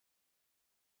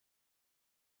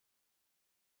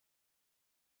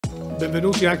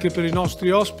Benvenuti anche per i nostri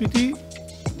ospiti.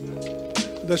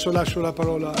 Adesso lascio la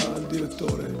parola al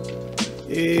direttore.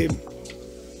 E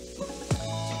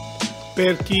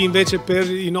per chi invece, per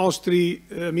i nostri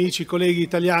amici, colleghi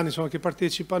italiani insomma, che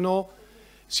partecipano,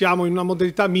 siamo in una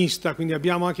modalità mista, quindi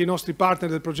abbiamo anche i nostri partner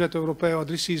del progetto europeo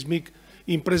Adriseismic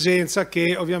in presenza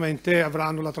che ovviamente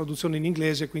avranno la traduzione in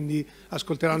inglese, quindi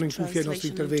ascolteranno in cuffia i nostri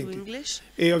interventi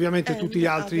e ovviamente tutti gli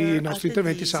altri nostri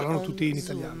interventi saranno tutti in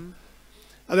italiano.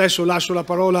 Adesso lascio la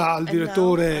parola al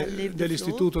direttore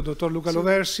dell'Istituto, dottor Luca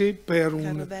Roversi, per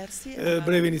un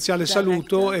breve iniziale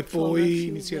saluto e poi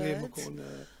inizieremo con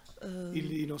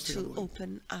i nostri lavori.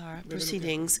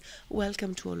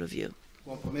 Welcome to all of you.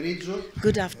 Buon pomeriggio.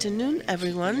 Good afternoon,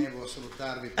 everyone.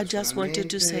 I just wanted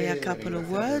to say a couple of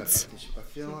words.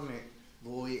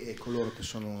 Voi e coloro che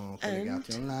sono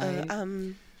collegati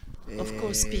online. Of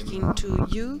course, speaking to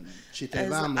you Ci as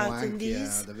trovavamo anche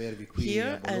attendees ad avervi qui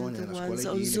here a Bologna, and the alla ones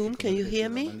scuola on edile, Zoom. che Can you come hear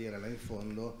vedete me? la bandiera là in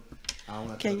fondo ha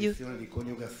una Can you? tradizione di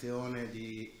coniugazione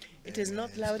di It is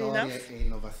not loud storia enough. e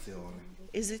innovazione.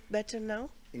 Is it better now?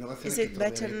 Innovazione Is che it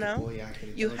better troverete now? poi anche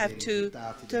You all'interno have dei to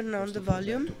risultati turn di on questo the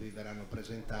volume. progetto che vi verranno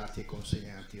presentati e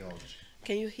consegnati oggi.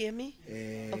 Can you hear me?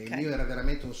 Il mio era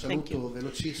veramente un saluto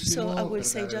velocissimo. So I will per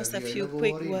say dare just a l'avvio ai few lavori,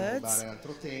 quick non words rubare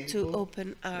altro tempo. to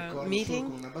open our Ricordo solo meeting.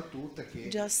 con una battuta che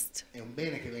Just è un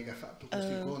bene che venga fatto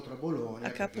questo incontro a Bologna,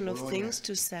 a couple of Bologna, things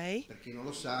to say per chi non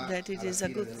lo sa, that it alla is a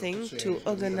fine good thing to dell'800,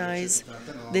 organize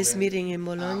 1989, this meeting in ha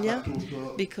Bologna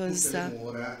abbattuto because tutte le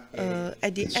mura e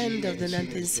at the end of the decine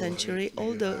 19th di century torri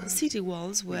all the medievali. city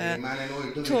walls Quindi were rimane a noi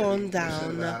il dovere torn di down,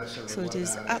 conservare, so it is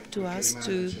salvaguardare up to quel che us rimane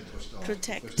to del centro storico.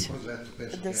 protect Questo progetto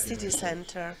penso the che city abbia messo,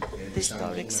 center, the diciamo,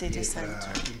 historic una city pietra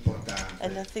center. importante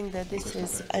And I think that in this questo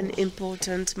is percorso. an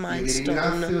important Io vi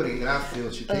milestone.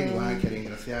 ringrazio, ci tengo anche a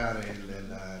ringraziare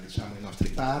diciamo, i nostri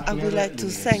partner, I would like to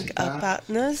thank our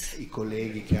partners. i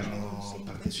colleghi che hanno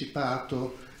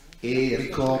partecipato e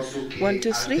ricordo che 1, 2, al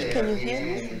 3, can you hear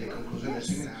me? termine le conclusioni del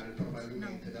seminario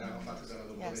probabilmente verranno fatte dalla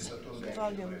dottoressa Domenella.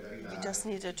 Volume. You just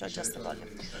needed to adjust the volume.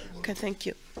 Okay, thank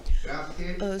you.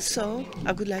 Grazie. So,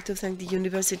 I would like to thank the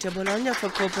University of Bologna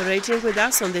for cooperating with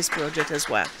us on this project as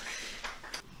well.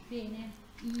 Bene,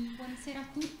 buonasera a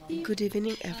tutti. Good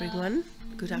evening, everyone.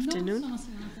 Good afternoon. Non sono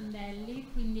Simona Tondelli,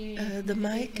 quindi The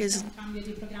mic is... un cambio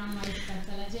di programma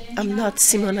rispetto all'agenda. I'm not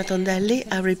Simona Tondelli.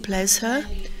 I replace her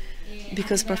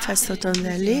because Professor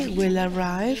Tondelli will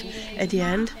arrive at the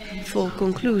end for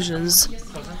conclusions.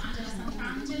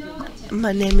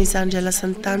 My name is Angela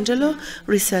Sant'Angelo,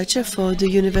 researcher for the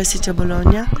University of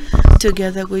Bologna,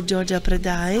 together with Giorgia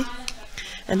Predai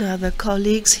and other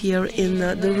colleagues here in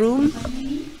the room.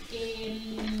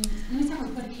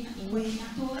 We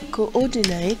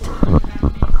coordinate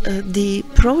the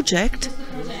project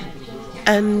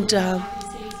and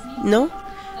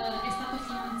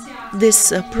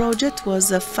this project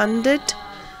was funded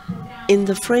in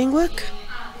the framework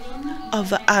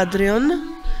of Adrion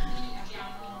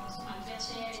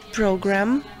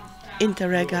program,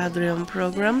 Interreg Adrian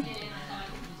program.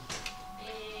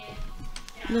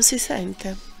 Non si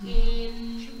sente.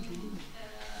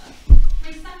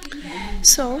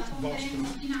 So,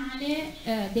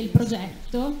 del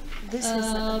progetto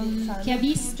che ha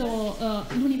visto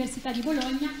l'Università di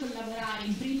Bologna collaborare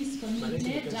in primis con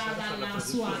Iiple già dalla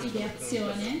sua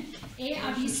ideazione e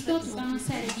ha visto tutta una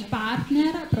serie di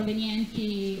partner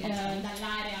provenienti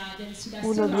dall'area del sud-est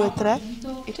 1, 2, Europa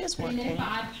 3. prendere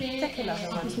parte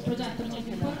a questo progetto molto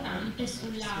importante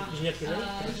sulla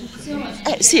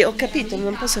riduzione sì, ho capito,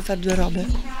 non posso fare due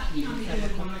robe.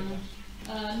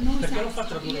 Perché lo fa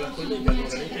tradurre la collega, allora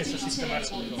lei pensa a sistemare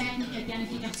tecnica e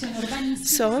pianificazione urbanistica.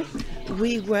 So,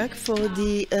 we work for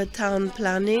the town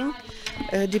planning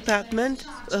department.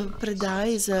 Preda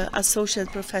is an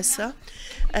associate professor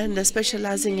and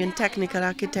specializing in technical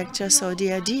architecture. So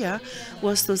the idea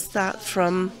was to start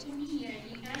from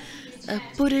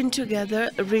putting together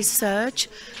research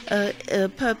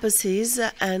purposes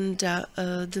and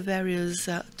the various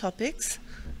topics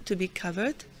to be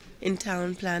covered in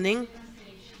town planning.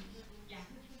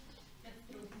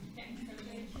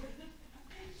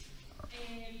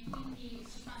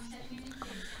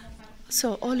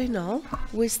 So all in all,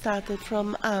 we started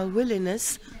from our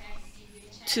willingness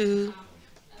to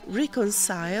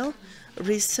reconcile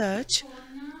research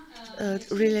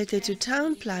related to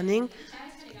town planning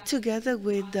together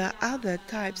with other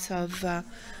types of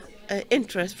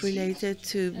interest related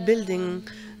to building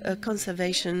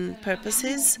conservation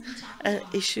purposes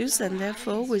issues, and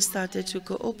therefore we started to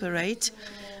cooperate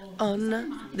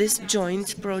on this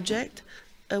joint project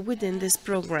within this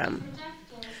program.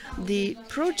 The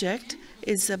project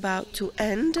is about to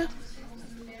end,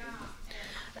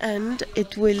 and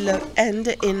it will end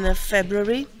in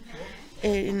February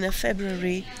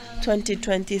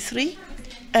 2023.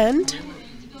 And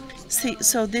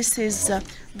so this is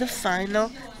the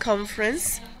final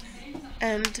conference,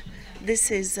 and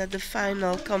this is the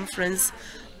final conference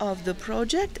of the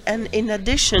project. And in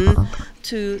addition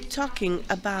to talking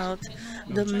about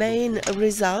the main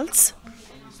results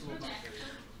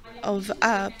of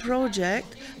our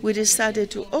project, we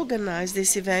decided to organize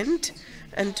this event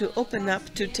and to open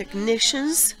up to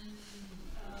technicians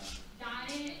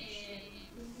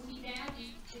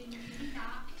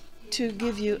to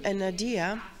give you an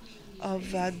idea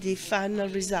of the final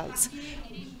results.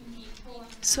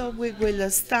 So we will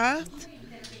start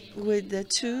with the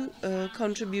two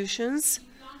contributions.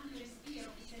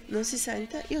 Non si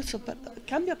sente? Io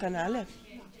cambio canale.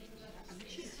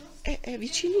 È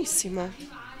vicinissimo.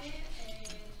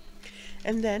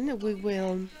 And then we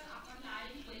will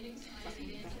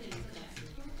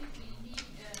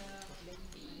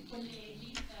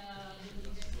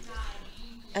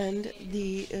and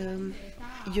the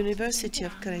University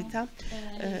of Creta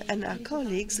and our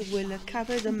colleagues will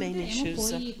cover the main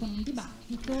issues.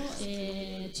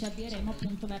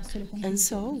 And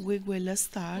so we will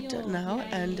start now,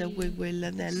 and we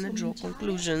will then draw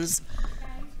conclusions.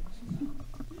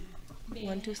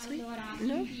 1, 2, 3?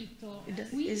 No?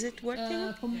 Is it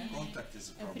working?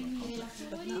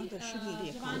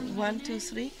 1, 2,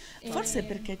 3? Forse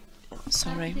perché...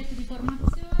 Sorry.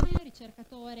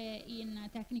 Ricercatore in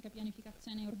tecnica,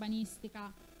 pianificazione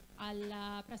urbanistica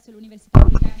presso l'Università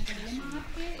Politecnica delle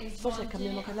Marche. Forse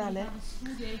cambiamo canale?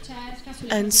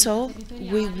 And so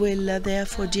we will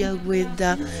therefore deal with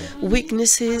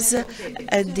weaknesses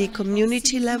at the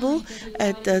community level,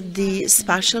 at the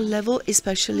spatial level,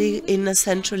 especially in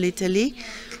central Italy.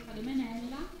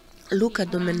 Luca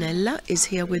Domenella is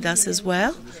here with us as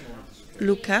well.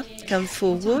 Luca, come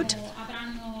forward.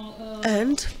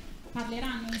 And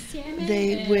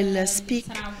they will speak,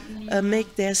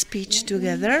 make their speech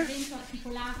together.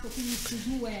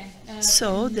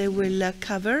 So they will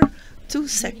cover two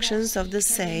sections of the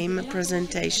same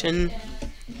presentation.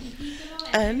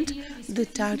 And the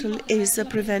title is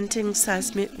Preventing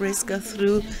Seismic Risk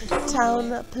Through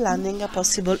Town Planning, a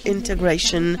Possible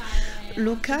Integration.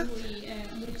 Luca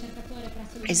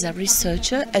is a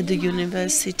researcher at the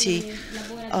University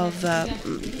of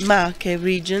Marche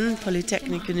region,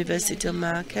 Politecnica University of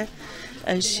Marche,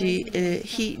 and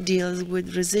he deals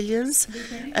with resilience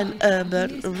and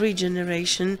urban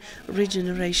regeneration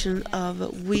of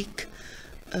weak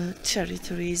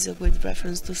territories with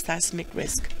reference to seismic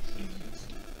risk.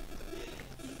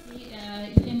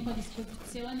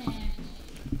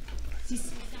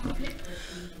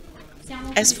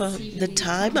 As for the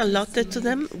time allotted to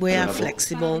them, we are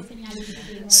flexible.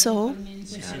 So,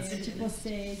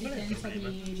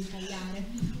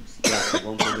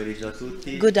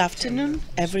 good afternoon,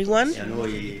 everyone.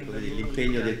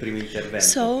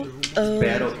 So,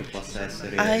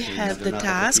 I have the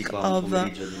task of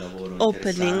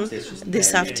opening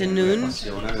this afternoon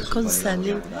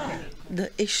concerning the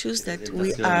issues that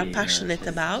we are passionate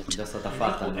about.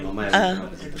 A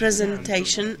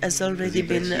presentation has already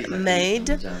been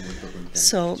made,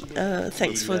 so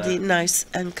thanks for the nice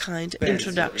and kind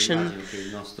introduction.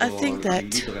 I think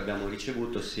that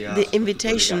the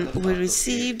invitation we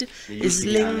received is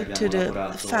linked to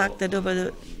the fact that over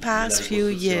the past few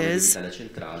years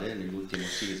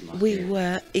we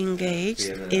were engaged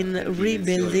in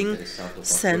rebuilding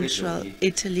central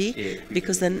Italy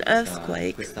because an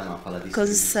earthquake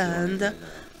concerned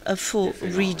 4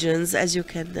 regions, as you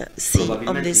can see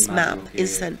on this map, in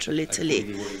central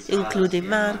Italy, including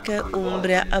Marche,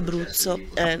 Umbria, Abruzzo,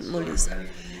 and Molise,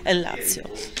 and Lazio.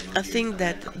 I think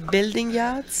that building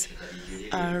yards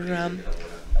are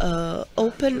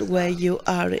open where you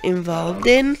are involved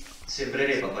in.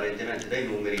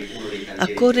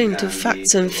 According to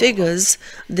facts and figures,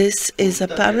 this is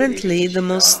apparently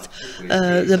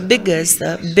the biggest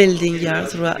building yard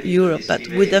throughout Europe, but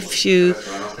with a few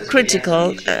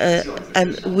critical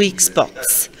and weak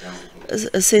spots.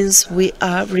 Since we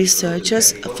are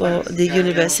researchers for the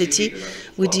university,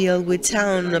 we deal with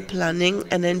town planning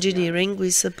and engineering. We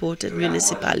supported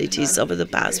municipalities over the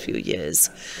past few years.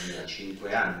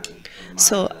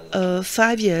 So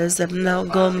 5 years have now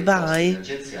gone by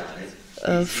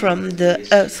from the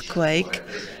earthquake,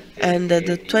 and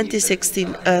the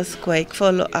 2016 earthquake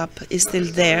follow-up is still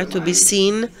there to be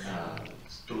seen,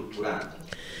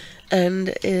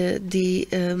 and the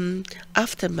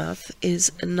aftermath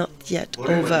is not yet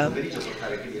over.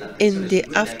 In the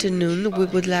afternoon, we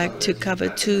would like to cover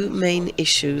 2 main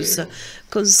issues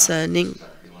concerning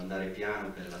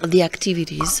the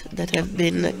activities that have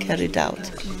been carried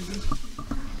out.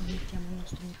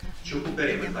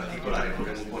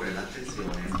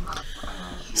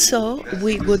 So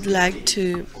we would like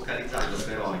to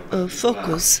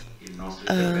focus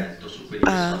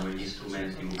our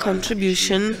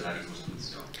contribution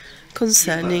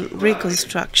concerning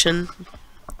reconstruction.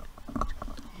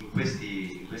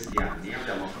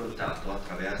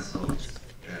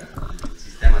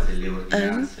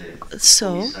 And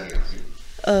so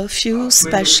a few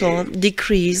special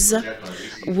decrees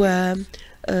were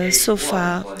so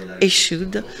far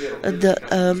issued. The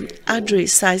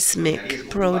Adriseismic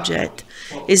project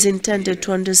is intended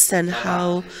to understand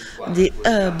how the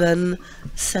urban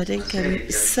setting can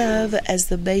serve as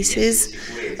the basis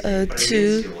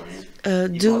to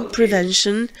do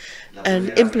prevention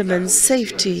and implement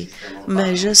safety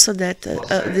measures so that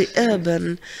the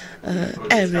urban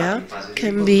area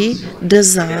can be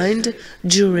designed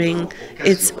during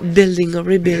its building or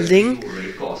rebuilding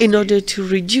in order to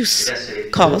reduce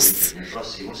costs,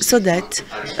 so that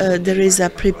there is a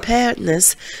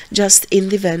preparedness just in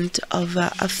the event of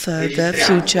a further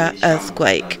future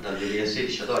earthquake.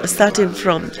 Starting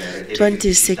from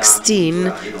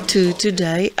 2016 to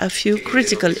today, a few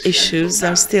critical issues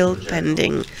are still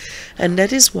pending, and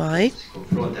that is why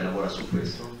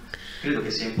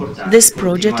this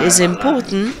project is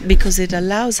important, because it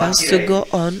allows us to go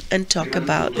on and talk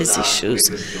about these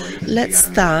issues. Let's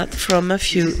start from a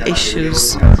few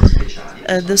issues.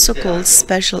 The so-called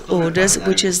special orders,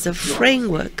 which is the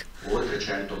framework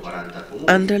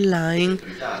underlying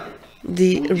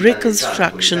the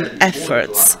reconstruction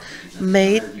efforts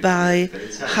made by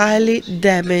highly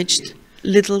damaged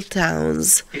little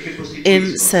towns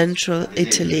in central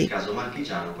Italy.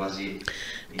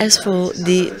 As for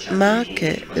the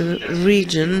Marche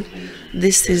region,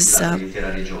 this is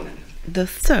the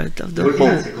third of the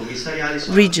whole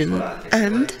region,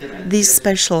 and these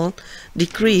special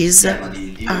decrees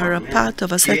are a part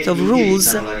of a set of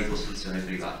rules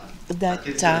that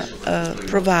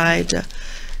provide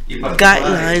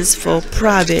guidelines for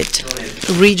private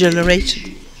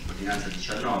regeneration.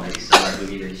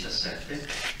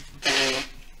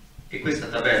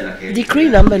 Decree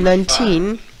number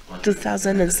 19,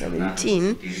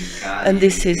 2017, and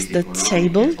this is the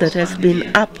table that has been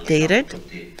updated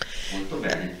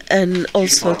and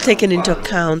also taken into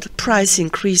account price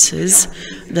increases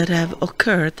that have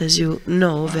occurred, as you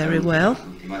know very well.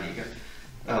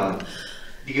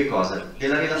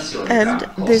 And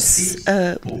this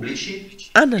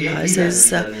analyzes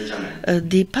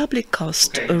the public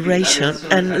cost ratio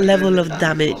and level of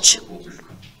damage.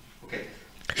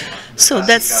 So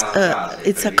that's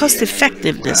it's a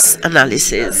cost-effectiveness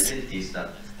analysis.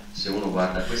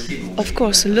 Of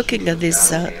course, looking at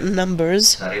these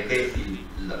numbers,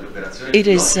 it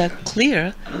is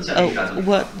clear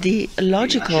what the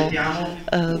logical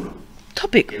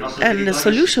topic and the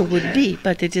solution would be,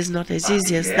 but it is not as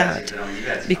easy as that,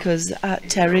 because our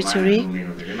territory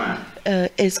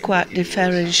is quite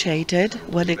differentiated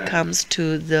when it comes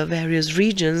to the various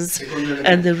regions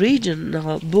and the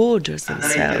regional borders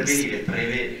themselves.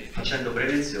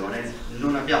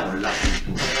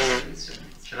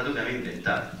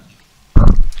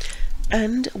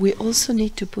 And we also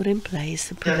need to put in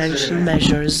place prevention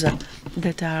measures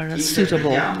that are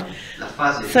suitable.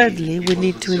 Thirdly, we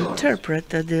need to interpret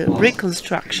the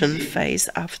reconstruction phase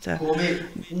after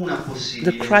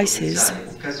the crisis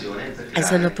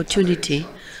as an opportunity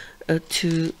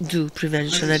to do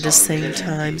prevention at the same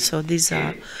time. So these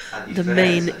are the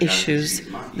main issues,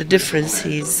 the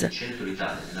differences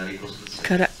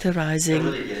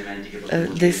characterizing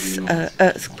this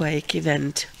earthquake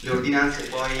event.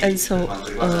 And so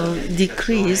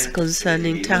decrees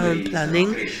concerning town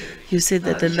planning, you see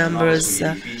that the numbers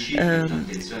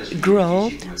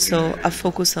grow, so a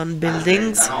focus on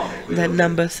buildings. Then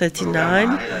number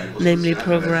 39, namely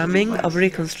programming of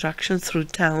reconstruction through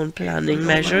town planning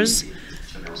measures.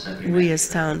 We as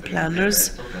town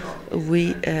planners,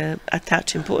 we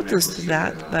attach importance to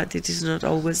that, but it is not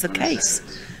always the case.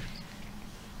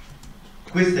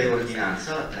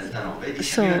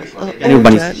 So,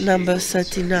 order number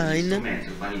 39,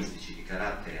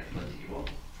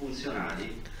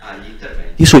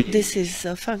 this is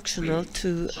functional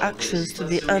to actions to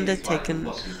be undertaken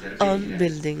on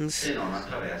buildings.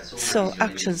 So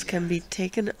actions can be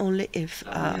taken only if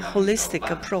a holistic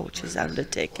approach is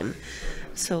undertaken.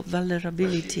 So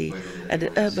vulnerability at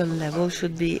the urban level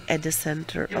should be at the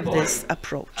center of this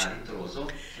approach.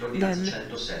 Then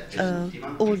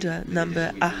order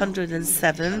number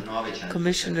 107,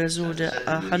 Commissioner's Order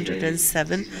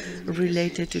 107,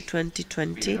 related to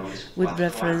 2020, with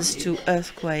reference to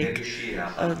earthquake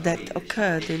that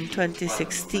occurred in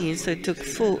 2016. So it took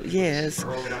 4 years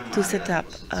to set up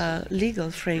a legal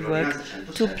framework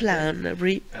to plan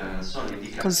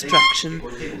reconstruction.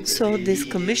 So this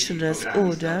Commissioner's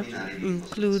Order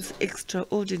includes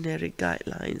extraordinary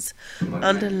guidelines,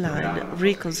 underline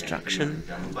reconstruction.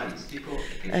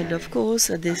 And of course,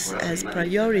 this has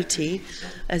priority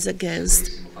as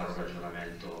against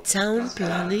town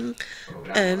planning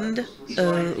and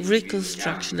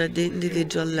reconstruction at the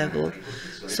individual level,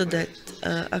 so that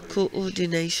a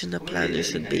coordination, a planning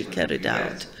should be carried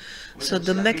out. So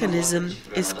the mechanism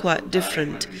is quite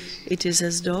different. It is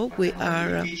as though we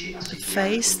are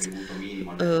faced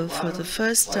for the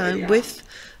first time with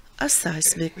a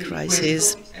seismic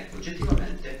crisis.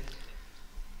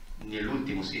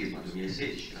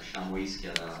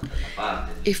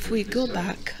 If we go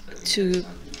back to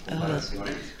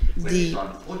the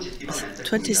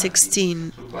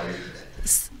 2016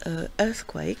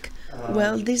 earthquake,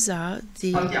 well, these are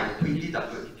the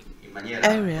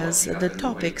areas, the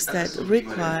topics that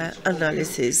require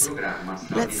analysis.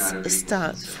 Let's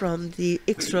start from the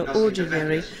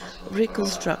extraordinary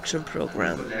reconstruction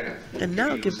program. And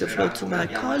now give the floor to my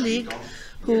colleague,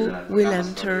 who will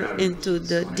enter into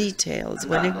the details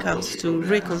when it comes to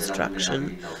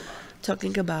reconstruction,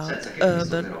 talking about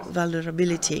urban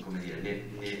vulnerability.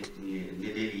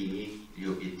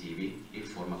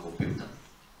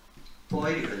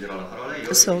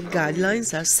 So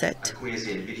guidelines are set.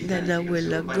 Then I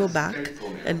will go back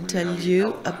and tell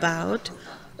you about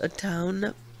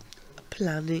town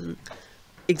planning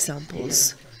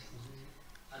examples.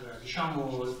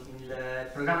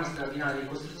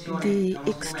 The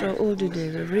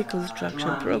extraordinary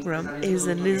reconstruction program is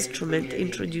an instrument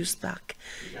introduced back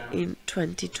in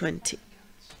 2020.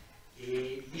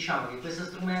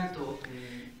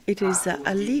 It is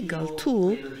a legal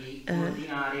tool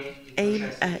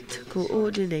aimed at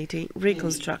coordinating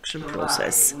reconstruction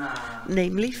process,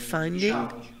 namely finding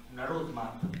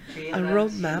a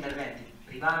roadmap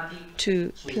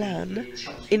to plan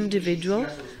individual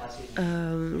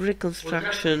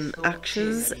reconstruction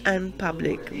actions and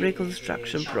public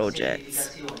reconstruction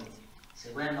projects.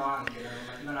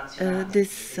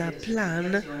 This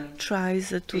plan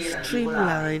tries to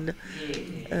streamline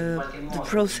the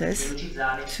process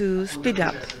to speed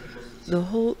up the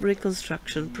whole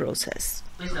reconstruction process.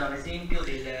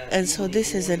 And so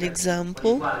this is an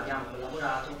example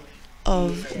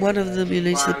of one of the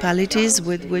municipalities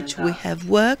with which we have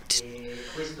worked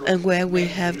and where we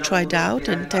have tried out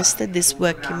and tested this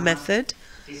working method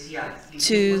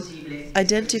to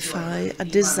identify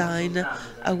and design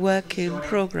a working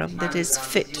program that is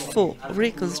fit for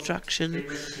reconstruction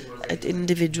at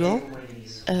individual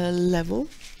level.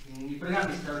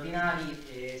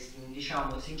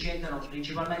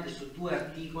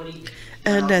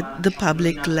 And at the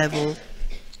public level.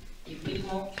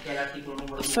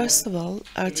 First of all,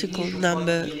 article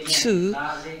number 2,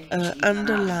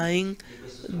 underlying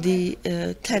the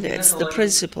tenets, the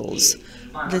principles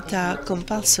that are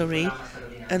compulsory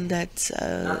and that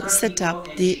set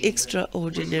up the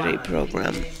extraordinary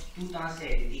program.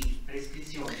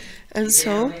 And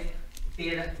so,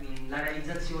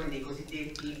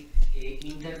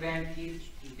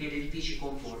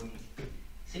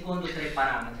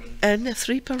 and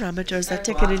 3 parameters are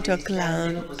taken into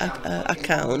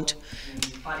account.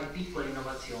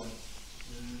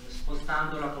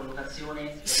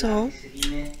 So,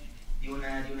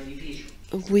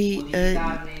 we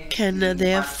can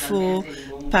therefore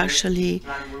partially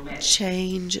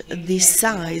change the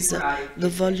size, the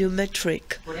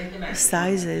volumetric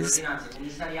sizes,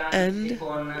 and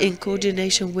in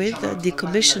coordination with the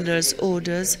Commissioner's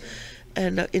orders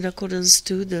and in accordance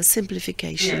to the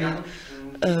simplification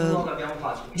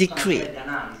decree.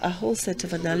 A whole set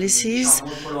of analyses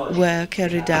were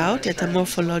carried out at a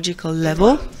morphological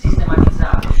level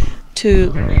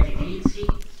to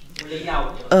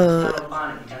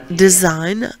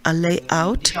design a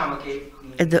layout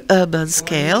at the urban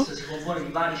scale.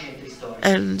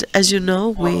 And as you know,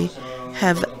 we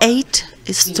have 8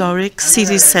 historic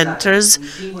city centers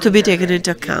to be taken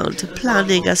into account.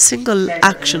 Planning a single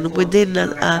action within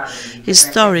a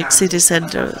historic city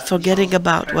center, forgetting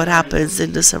about what happens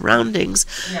in the surroundings,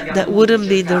 that wouldn't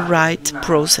be the right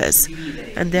process.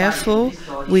 And therefore,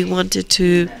 we wanted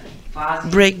to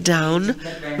break down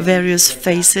various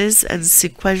phases and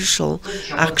sequential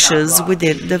actions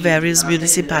within the various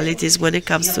municipalities when it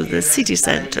comes to the city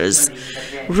centers.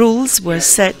 Rules were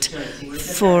set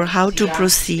for how to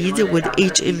proceed with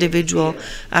each individual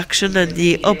action and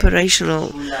the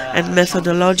operational and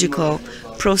methodological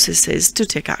processes to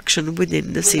take action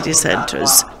within the city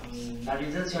centers.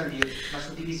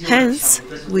 Hence,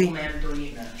 we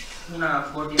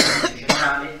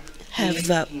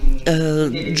have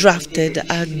drafted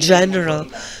a general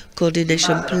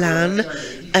coordination plan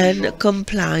and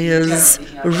compliance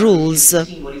rules,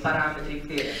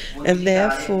 and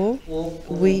therefore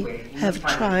we have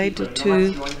tried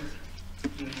to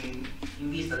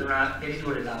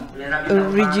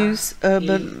reduce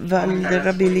urban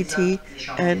vulnerability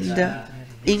and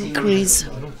increase.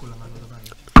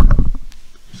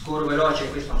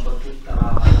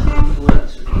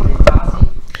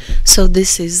 So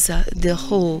this is the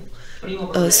whole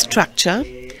structure.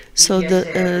 So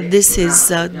this is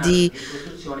the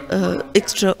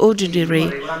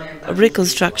extraordinary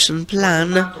reconstruction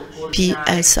plan.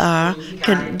 PSR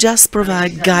can just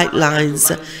provide guidelines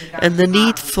and the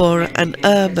need for an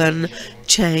urban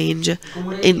change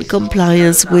in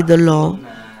compliance with the law.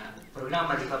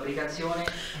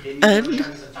 And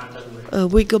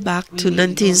we go back to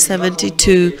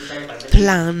 1972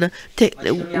 plan,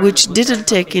 which didn't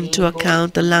take into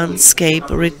account the landscape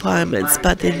requirements,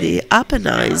 but in the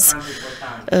Apennines,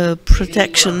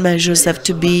 protection measures have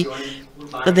to be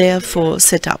therefore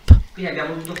set up.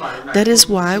 That is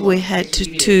why we had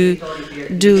to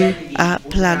do a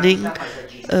planning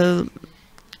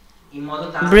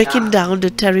breaking down the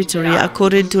territory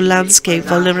according to landscape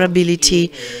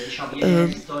vulnerability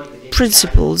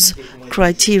principles,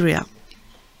 criteria.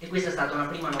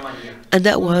 And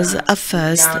that was a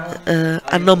first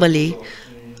anomaly.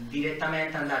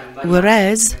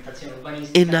 Whereas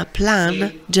in a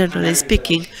plan, generally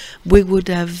speaking, we would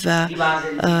have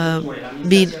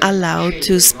been allowed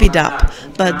to speed up,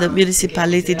 but the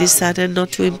municipality decided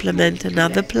not to implement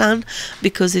another plan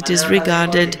because it is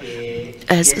regarded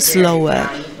as slower.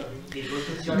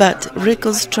 But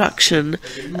reconstruction,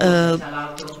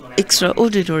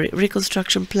 extraordinary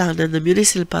reconstruction plan and the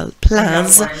municipal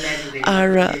plans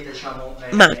are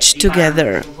matched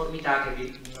together.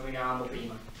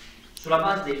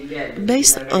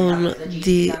 Based on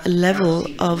the level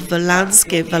of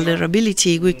landscape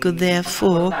vulnerability, we could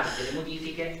therefore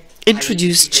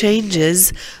introduce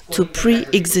changes to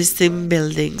pre-existing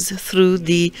buildings through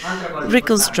the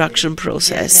reconstruction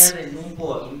process.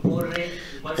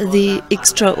 The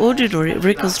extraordinary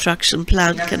reconstruction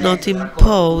plan cannot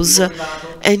impose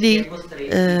any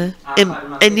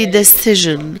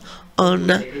decision on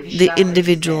the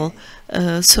individual.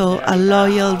 So a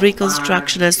loyal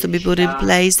reconstruction has to be put in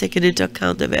place, taking into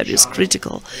account the various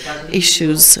critical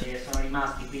issues.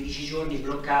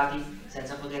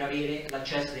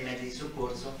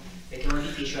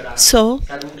 So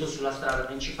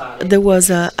there was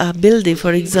a building,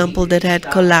 for example, that had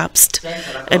collapsed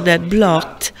and had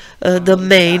blocked the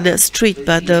main street,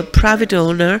 but the private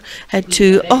owner had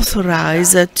to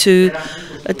authorize to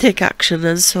take action,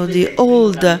 and so the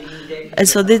old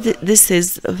this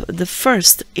is the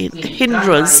first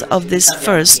hindrance of this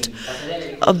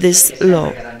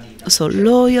law. So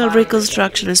loyal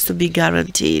reconstruction is to be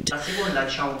guaranteed.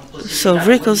 So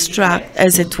reconstruct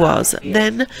as it was.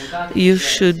 Then you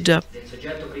should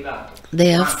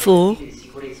therefore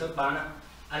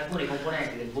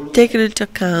take into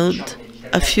account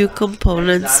a few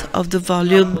components of the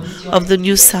volume of the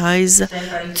new size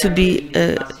to be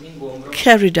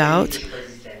carried out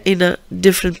in a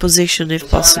different position if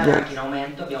possible.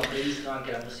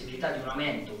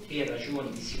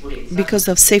 Because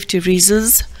of safety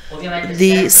reasons,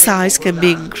 the size can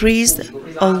be increased,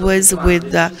 always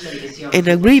with an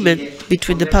agreement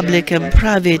between the public and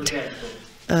private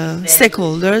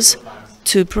stakeholders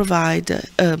to provide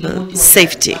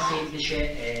safety.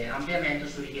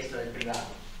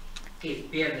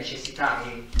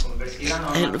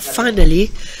 And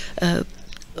finally,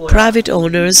 private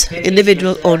owners,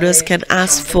 individual owners can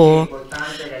ask for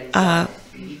an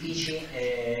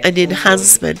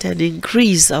enhancement, an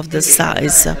increase of the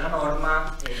size.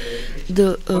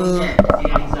 The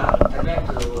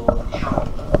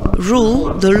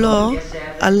the law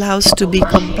allows to be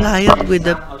compliant with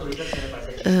the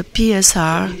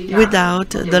PSR without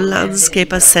the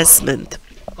landscape assessment,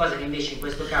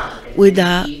 with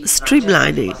a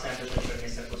streamlining.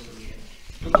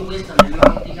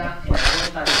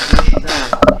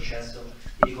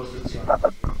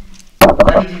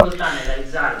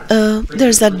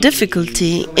 There's a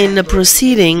difficulty in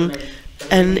proceeding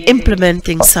and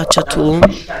implementing such a tool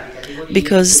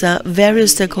because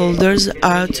various stakeholders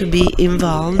are to be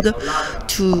involved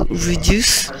to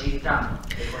reduce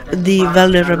the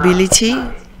vulnerability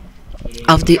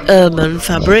of the urban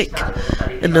fabric,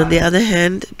 and on the other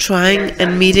hand, trying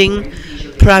and meeting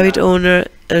private owner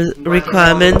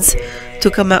requirements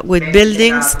to come up with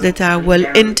buildings that are well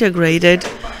integrated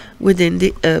within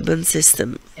the urban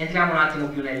system.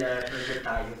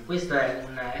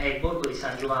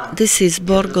 This is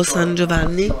Borgo San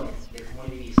Giovanni,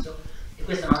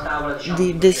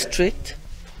 the district.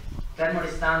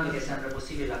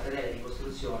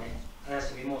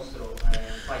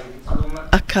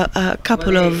 A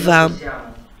couple of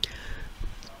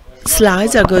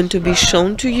slides are going to be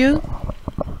shown to you.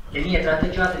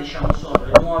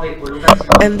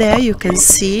 And there you can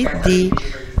see the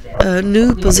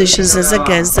new positions as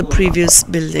against the previous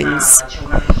buildings.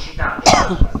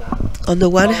 On the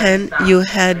one hand, you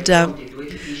had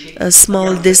a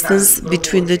small distance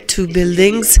between the two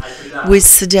buildings, which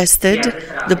suggested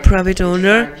the private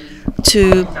owner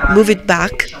to move it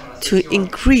back to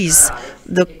increase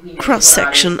the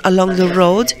cross-section along the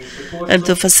road and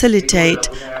to facilitate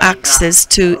access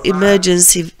to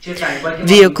emergency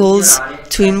vehicles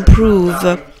to improve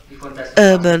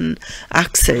urban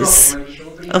access.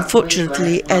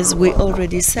 Unfortunately, as we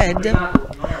already said,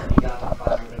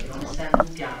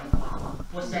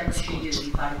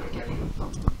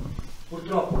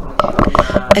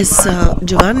 as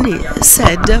Giovanni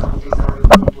said,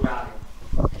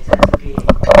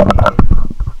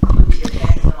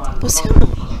 possiamo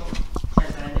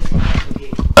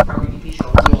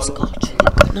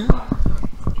no?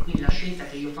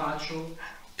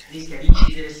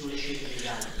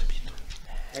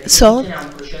 So,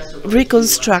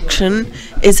 reconstruction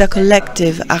is a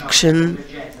collective action.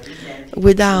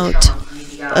 Without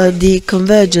the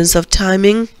convergence of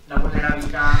timing,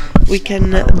 we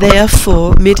can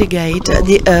therefore mitigate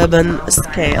the urban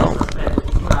scale.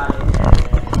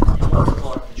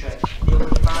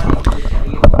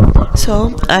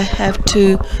 So I have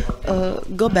to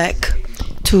go back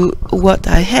to what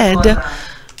I had,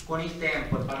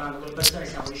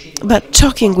 but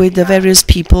talking with the various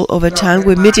people over time,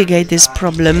 we mitigate this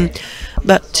problem.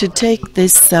 But to take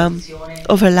this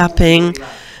overlapping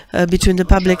between the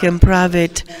public and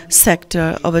private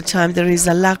sector over time, there is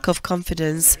a lack of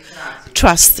confidence,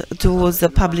 trust towards the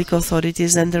public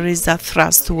authorities, and there is a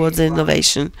thrust towards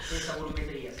innovation.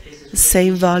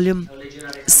 Same volume,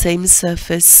 same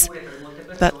surface,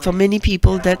 but for many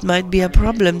people that might be a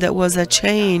problem. That was a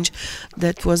change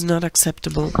that was not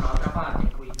acceptable.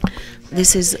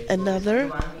 This is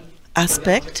another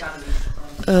aspect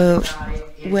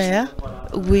where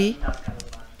we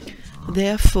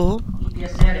therefore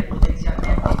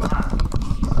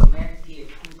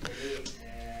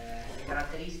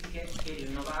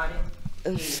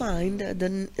find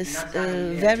the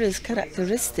various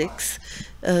characteristics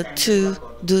to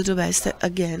do the best,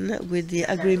 again, with the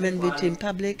agreement between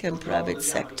public and private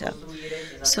sector.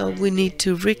 So we need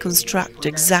to reconstruct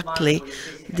exactly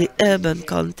the urban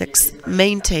context,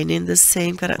 maintaining the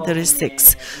same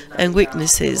characteristics and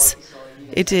weaknesses.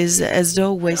 It is as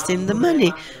though wasting the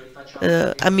money.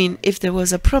 I mean, if there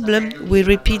was a problem, we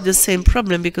repeat the same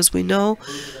problem, because we know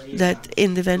that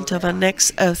in the event of a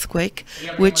next earthquake,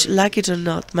 which, like it or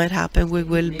not, might happen, we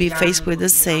will be faced with the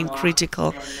same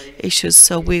critical issues.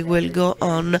 So we will go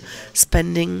on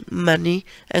spending money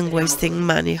and wasting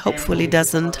money. Hopefully it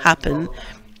doesn't happen,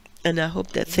 and I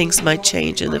hope that things might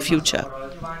change in the future.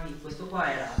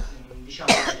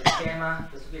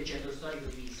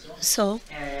 So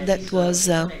that was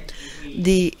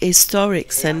the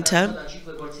historic center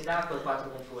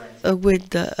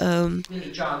with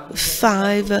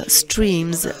 5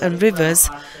 streams and rivers.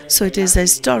 So it is a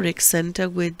historic center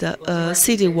with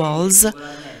city walls.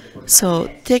 So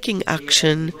taking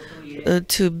action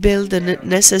to build the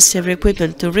necessary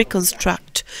equipment to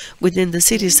reconstruct within the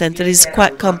city center is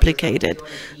quite complicated.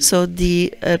 So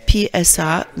the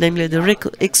PSR, namely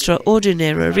the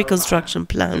Extraordinary Reconstruction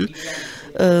Plan,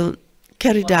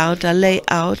 carried out a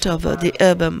layout of the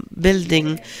urban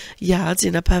building yards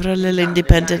in a parallel,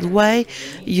 independent way,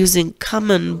 using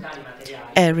common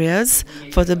areas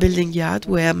for the building yard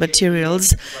where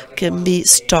materials can be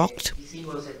stocked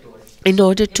in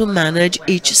order to manage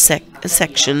each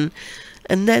section.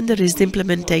 And then there is the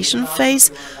implementation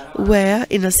phase, where,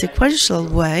 in a sequential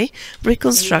way,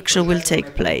 reconstruction will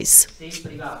take place.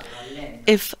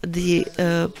 If the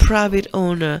private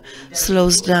owner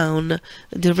slows down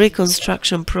the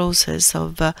reconstruction process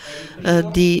of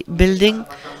the building,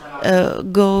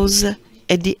 goes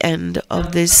at the end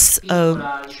of this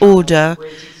order.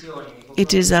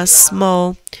 It is a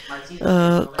small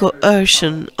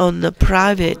coercion on the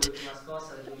private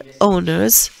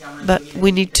owners, but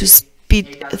we need to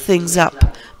speed things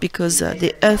up, because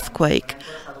the earthquake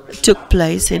took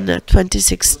place in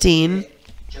 2016,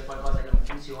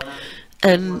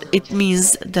 and it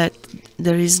means that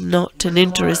there is not an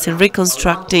interest in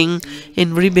reconstructing,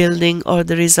 in rebuilding, or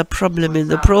there is a problem in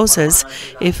the process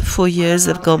if 4 years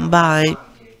have gone by,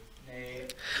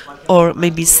 or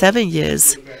maybe 7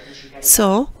 years.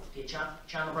 So,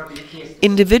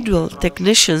 individual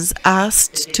technicians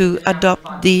asked to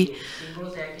adopt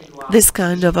this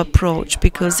kind of approach,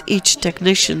 because each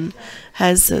technician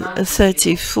has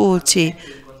 30, 40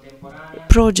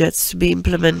 projects to be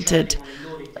implemented,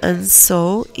 and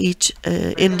so each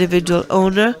individual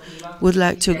owner would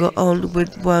like to go on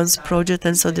with one's project,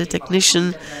 and so the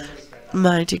technician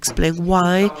might explain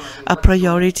why a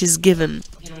priority is given.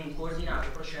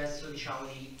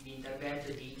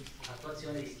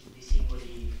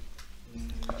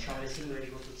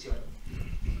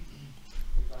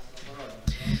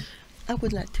 I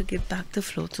would like to give back the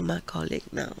floor to my colleague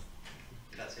now.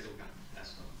 Grazie Luca.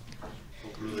 Adesso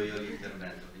concludo io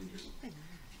l'intervento.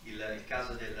 Il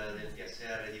caso del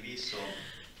PSR di Visso,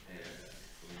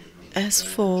 as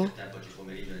for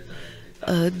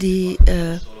the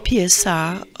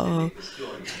PSR,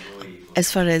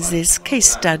 as far as this case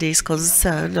study is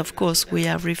concerned, of course we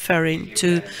are referring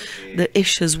to the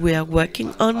issues we are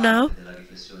working on now,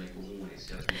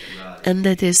 and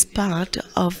that is part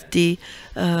of the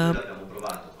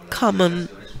common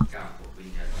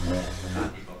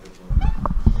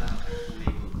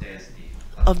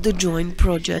of the joint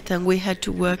project, and we had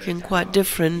to work in quite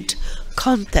different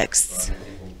contexts,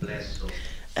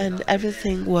 and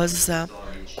everything was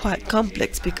quite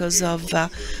complex because of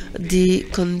the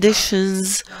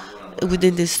conditions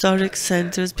within the historic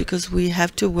centers, because we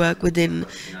have to work within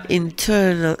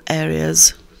internal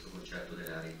areas,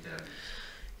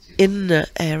 inner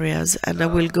areas, and I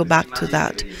will go back to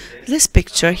that. This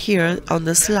picture here on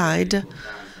the slide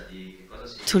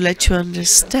to let you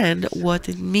understand what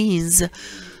it means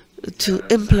to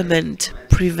implement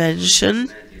prevention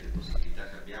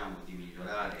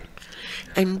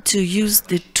and to use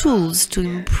the tools to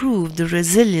improve the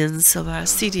resilience of our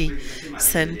city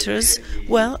centers.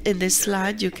 Well, in this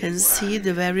slide you can see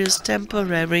the various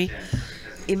temporary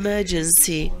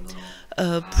emergency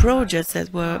projects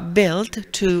that were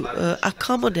built to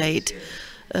accommodate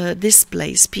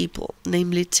displaced people,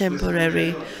 namely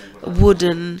temporary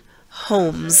wooden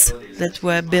homes that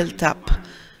were built up,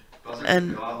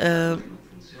 and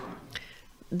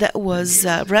that was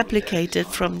replicated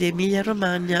from the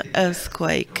Emilia-Romagna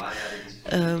earthquake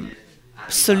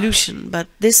solution. But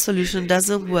this solution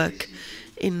doesn't work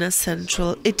in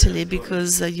central Italy,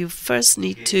 because you first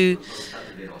need to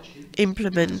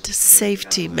implement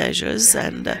safety measures,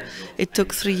 and it took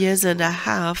 3.5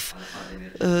 years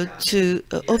to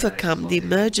overcome the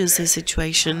emergency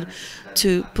situation,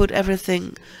 to put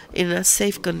everything in a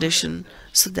safe condition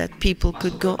so that people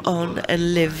could go on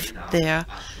and live there.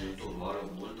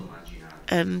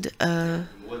 And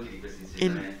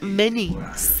in many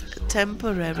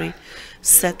temporary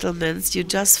settlements you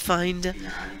just find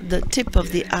the tip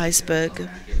of the iceberg,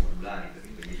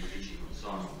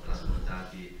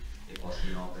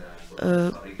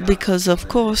 because of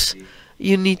course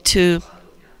you need to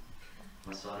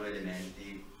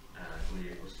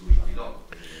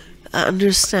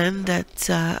understand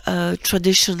that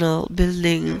traditional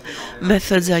building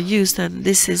methods are used, and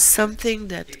this is something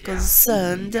that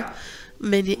concerned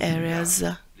many areas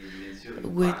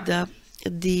with the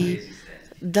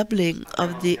doubling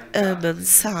of the urban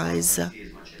size.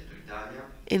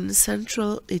 In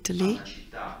central Italy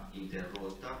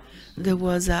there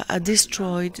was a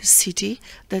destroyed city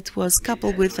that was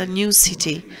coupled with a new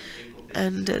city,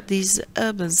 and these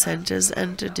urban centers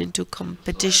entered into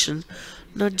competition,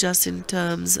 not just in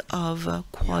terms of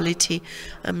quality,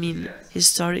 I mean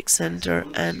historic center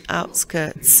and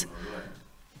outskirts.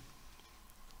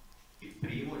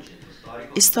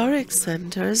 Historic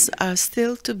centers are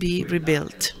still to be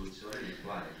rebuilt.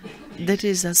 That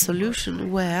is a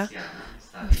solution where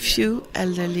few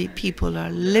elderly people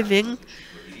are living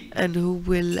and who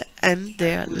will end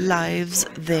their lives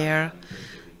there.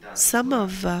 Some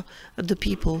of the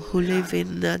people who live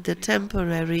in the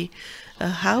temporary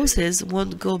houses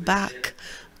won't go back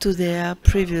to their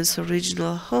previous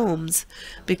original homes,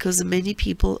 because many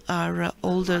people are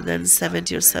older than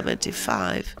 70 or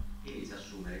 75.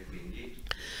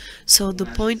 So the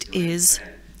point is,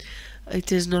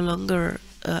 it is no longer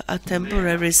a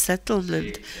temporary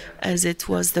settlement as it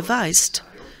was devised.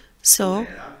 So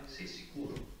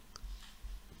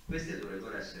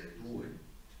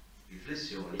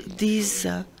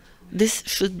this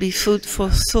should be food for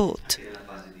thought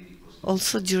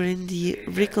also during the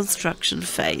reconstruction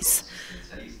phase,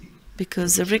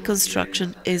 because the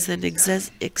reconstruction is an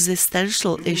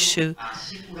existential issue.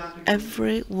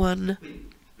 Everyone,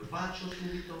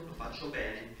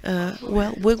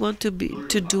 well, we want to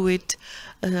do it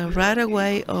right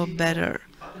away or better.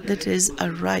 That is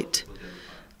a right,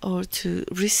 or to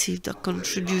receive the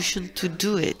contribution to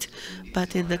do it.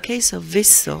 But in the case of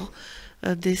Visso,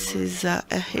 this is a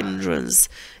hindrance.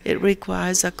 It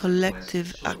requires a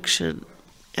collective action,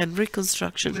 and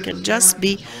reconstruction can just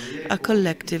be a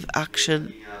collective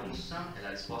action.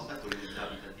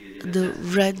 The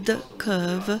red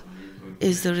curve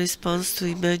is the response to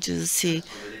emergency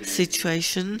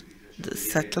situation, the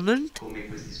settlement.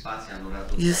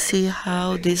 You see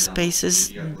how these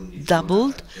spaces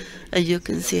doubled, and you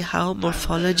can see how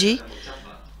morphology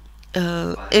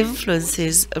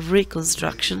influences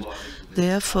reconstruction.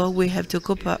 Therefore, we have to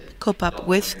cope up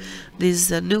with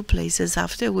these new places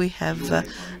after we have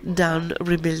done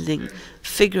rebuilding.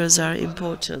 Figures are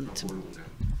important.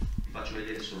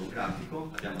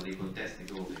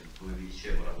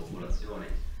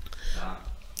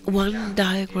 One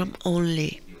diagram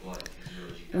only.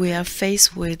 We are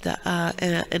faced with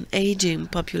an aging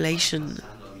population,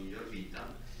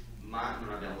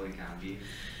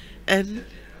 and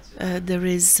there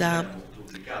is a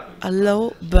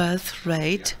low birth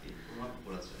rate,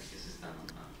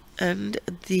 and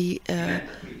the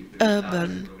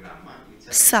urban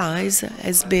size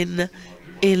has been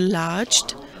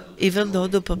enlarged even though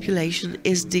the population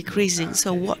is decreasing.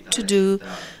 So what to do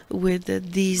with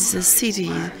these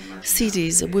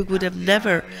cities? We would have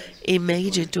never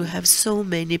imagined to have so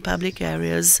many public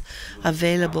areas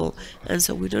available, and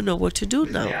so we don't know what to do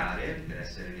now.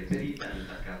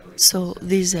 So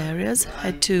these areas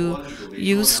had to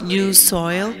use new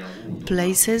soil,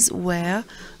 places where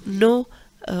no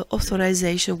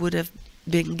authorization would have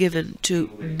been given to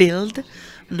build,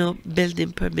 no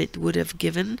building permit would have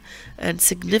given, and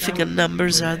significant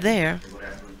numbers are there.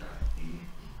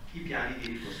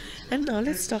 And now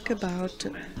let's talk about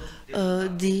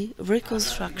the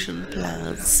reconstruction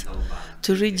plans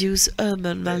to reduce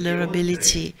urban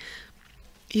vulnerability.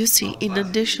 You see, in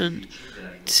addition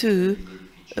to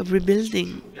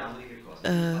rebuilding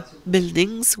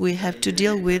buildings, we have to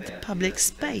deal with public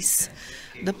space,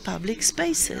 the public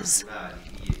spaces.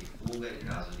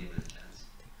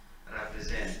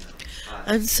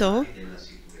 And so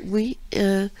we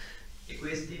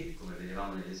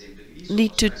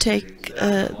need to take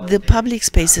the public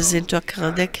spaces into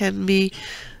account. They can be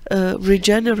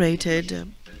regenerated.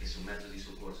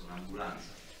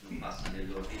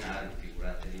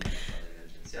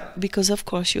 Because of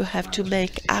course you have to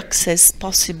make access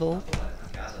possible.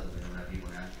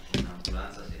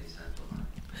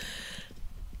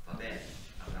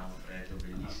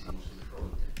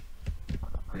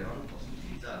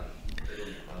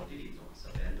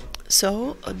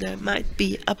 So there might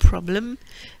be a problem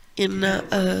in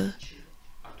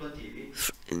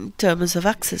terms of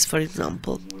access, for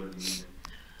example.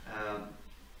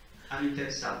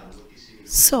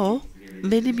 So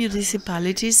many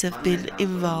municipalities have been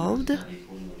involved,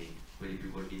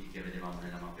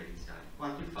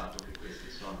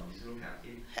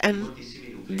 and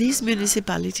these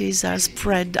municipalities are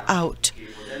spread out,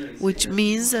 which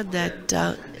means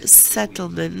that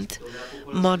settlement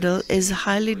model is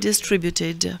highly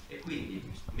distributed.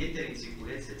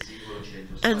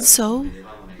 And so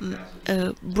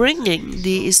bringing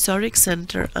the historic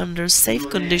center under safe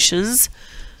conditions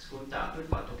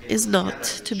is not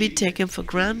to be taken for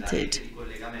granted.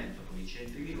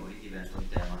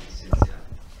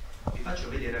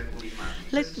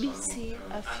 Let me see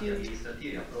a few.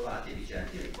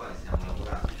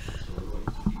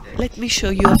 Let me show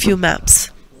you a few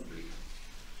maps.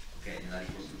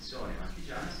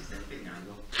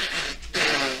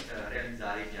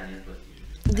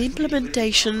 The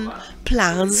implementation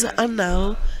plans are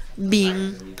now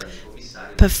being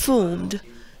performed,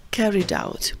 carried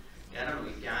out.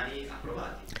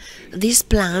 These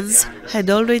plans had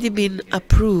already been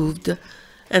approved,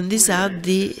 and these are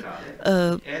the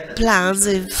plans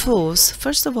in force.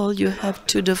 First of all, you have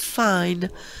to define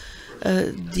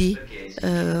the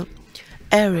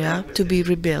area to be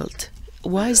rebuilt.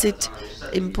 Why is it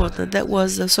important? That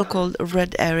was the so-called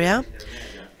red area.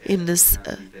 In this,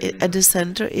 at the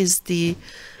center is the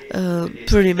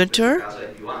perimeter,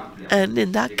 and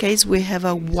in that case we have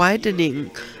a widening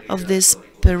of this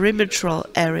perimetral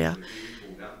area.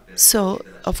 So,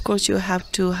 of course, you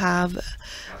have to have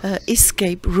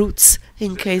escape routes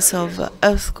in case of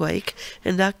earthquake.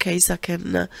 In that case, I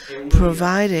can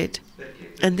provide it,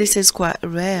 and this is quite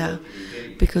rare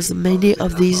because many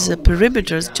of these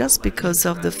perimeters, just because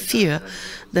of the fear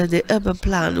that the urban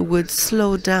plan would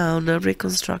slow down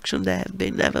reconstruction, they have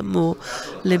been ever more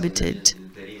limited.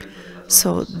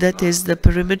 So that is the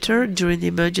perimeter during the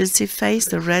emergency phase,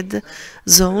 the red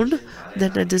zone.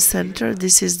 Then at the center,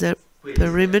 this is the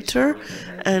perimeter,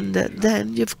 and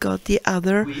then you've got the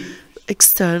other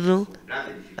external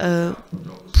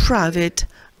private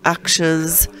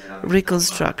actions,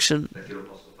 reconstruction.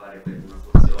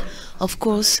 Of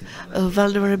course,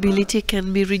 vulnerability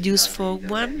can be reduced for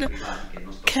one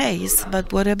case,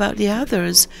 but what about the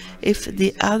others? If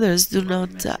the others do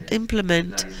not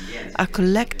implement a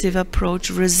collective approach,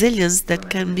 resilience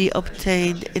that can be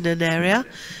obtained in an area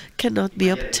cannot be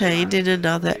obtained in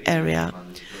another area.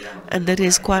 And that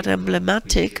is quite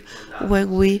emblematic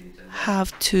when we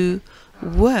have to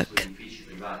work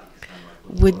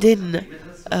within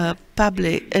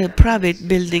private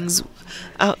buildings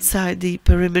outside the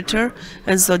perimeter,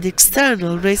 and so the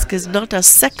external risk is not a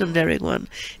secondary one.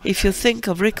 If you think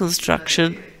of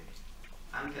reconstruction,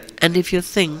 and if you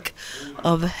think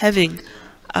of having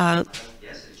a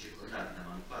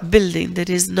building that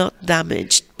is not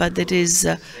damaged, but that is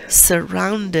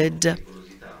surrounded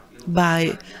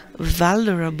by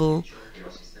vulnerable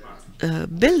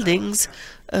buildings,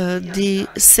 the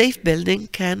safe building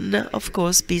can, of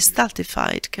course, be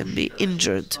stultified, can be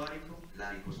injured.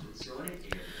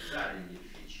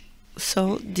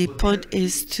 So the point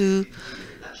is to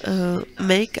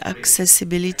make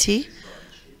accessibility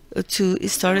to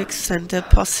historic center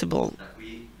possible.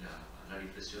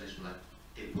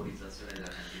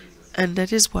 And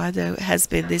that is why there has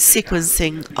been this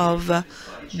sequencing of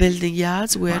building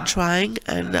yards. We are trying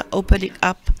and opening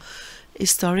up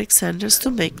historic centers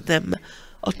to make them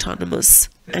autonomous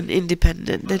and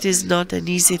independent. That is not an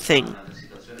easy thing.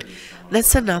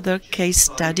 That's another case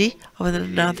study of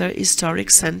another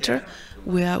historic center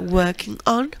we are working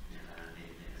on.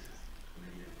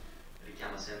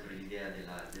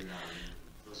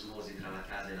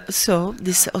 So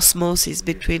this osmosis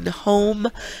between the home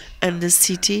and the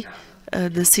city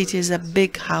is a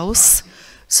big house,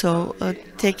 so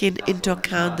taking into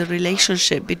account the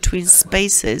relationship between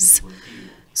spaces.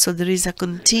 So there is a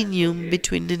continuum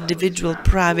between individual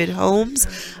private homes,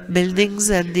 buildings,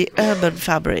 and the urban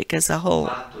fabric as a whole.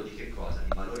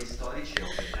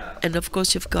 And of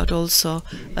course you've got also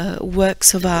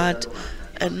works of art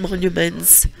and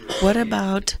monuments. What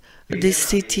about the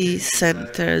city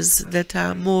centers that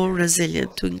are more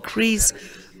resilient? To increase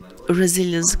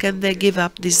resilience, can they give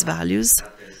up these values?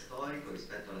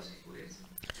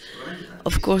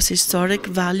 Of course, historic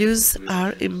values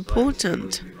are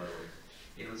important.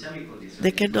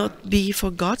 They cannot be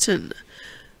forgotten.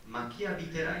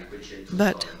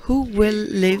 But who will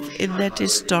live in that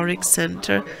historic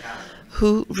center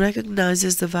who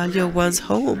recognizes the value of one's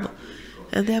home?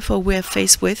 And therefore we are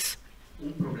faced with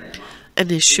an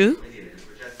issue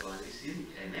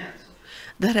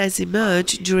that has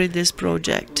emerged during this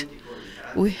project.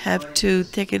 We have to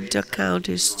take into account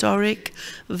historic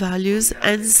values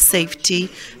and safety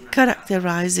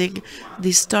characterizing the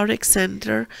historic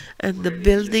center and the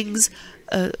buildings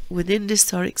within the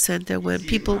historic center when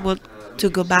people want to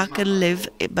go back and live,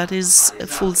 but in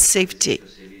full safety.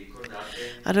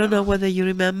 I don't know whether you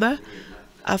remember,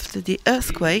 after the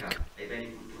earthquake,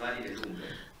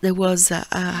 there was a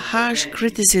harsh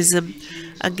criticism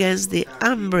against the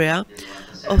Umbria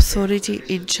authority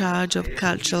in charge of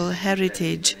cultural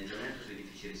heritage.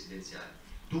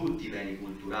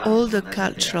 All the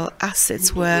cultural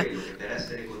assets were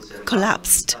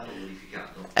collapsed.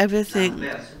 Everything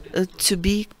to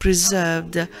be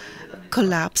preserved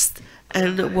collapsed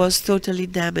and was totally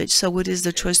damaged. So what is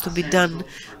the choice to be done?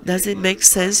 Does it make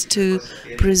sense to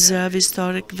preserve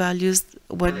historic values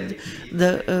when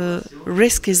the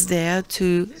risk is there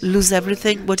to lose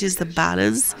everything? What is the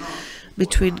balance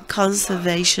between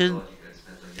conservation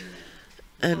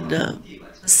and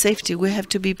safety? We have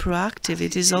to be proactive.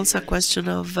 It is also a question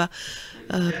of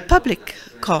public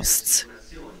costs.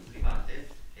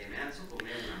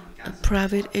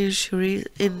 Private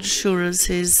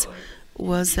insurances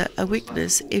was a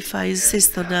weakness. If I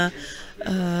insist on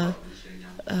a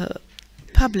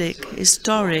public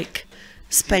historic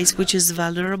space which is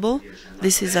vulnerable,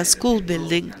 this is a school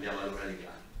building.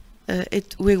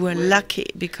 We were lucky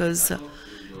because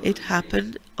it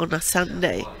happened on a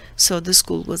Sunday, so the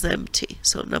school was empty,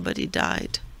 so nobody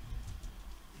died.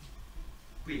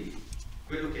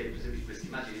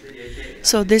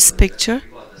 So this picture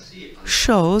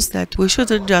shows that we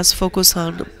shouldn't just focus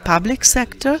on public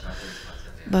sector,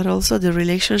 but also the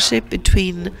relationship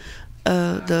between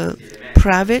the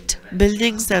private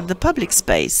buildings and the public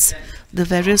space. the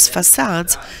various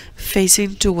facades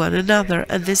facing to one another,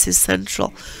 and this is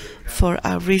central for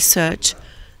our research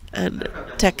and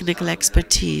technical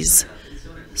expertise.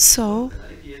 So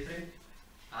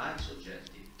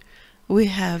we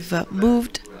have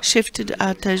shifted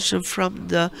our attention from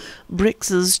the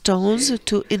bricks and stones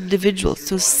to individuals,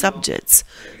 to subjects.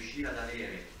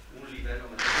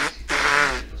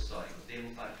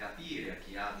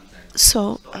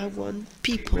 So I want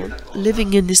people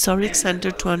living in the historic center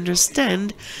to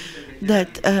understand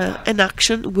that an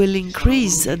action will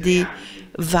increase the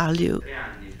value.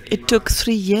 It took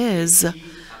 3 years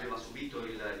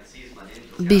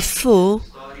before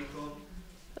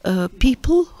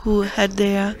people who had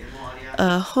their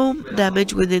home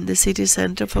damaged within the city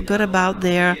center forgot about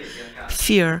their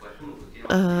fear.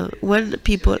 When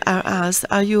people are asked,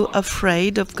 are you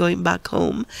afraid of going back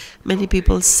home? Many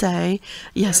people say,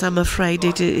 yes, I'm afraid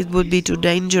it would be too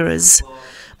dangerous.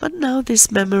 But now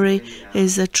this memory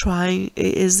is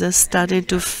starting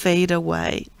to fade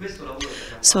away.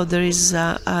 So there is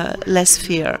less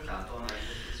fear.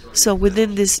 So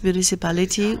within this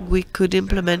municipality, we could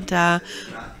implement a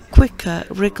quicker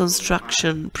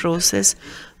reconstruction process.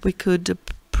 We could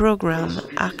program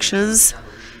actions,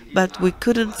 but we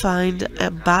couldn't find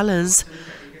a balance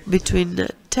between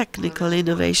technical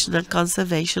innovation and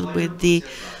conservation with the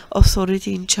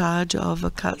authority in charge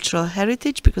of cultural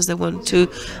heritage, because they want to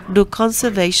do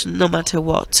conservation no matter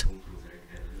what.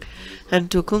 And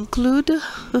to conclude,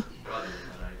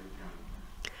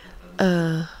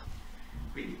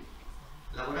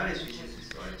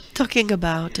 talking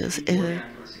about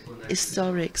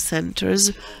historic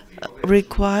centers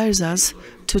requires us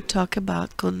to talk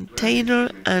about container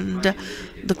and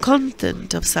the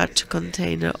content of such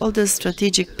container. All the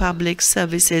strategic public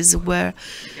services were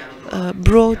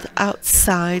brought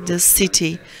outside the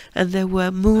city, and they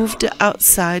were moved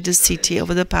outside the city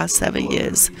over the past 7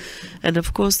 years. And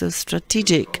of course the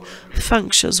strategic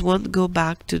functions won't go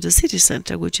back to the city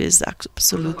center, which is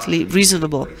absolutely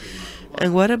reasonable.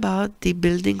 And what about the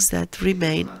buildings that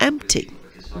remain empty?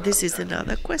 This is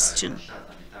another question.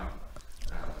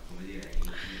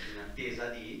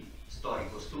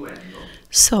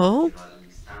 So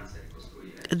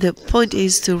the point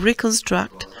is to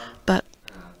reconstruct, but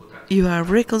you are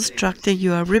reconstructing,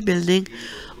 you are rebuilding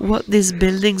what these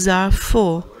buildings are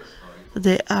for.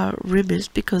 They are rebuilt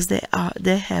because they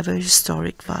have a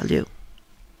historic value.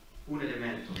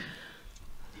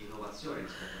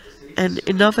 An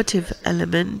innovative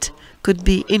element could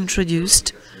be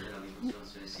introduced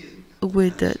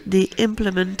with the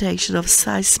implementation of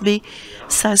seismic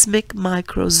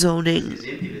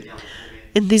microzoning.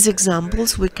 In these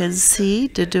examples, we can see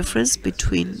the difference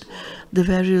between the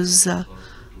various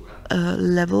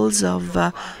levels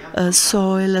of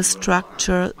soil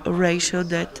structure ratio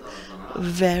that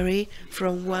vary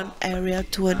from one area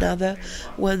to another,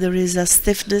 when there is a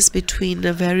stiffness between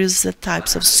the various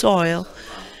types of soil.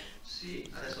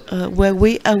 Were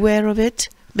we aware of it?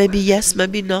 Maybe yes,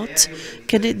 maybe not.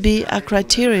 Can it be a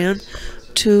criterion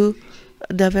to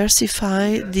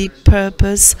diversify the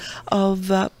purpose of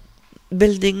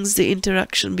buildings, the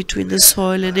interaction between the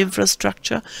soil and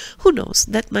infrastructure? Who knows?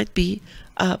 That might be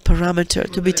a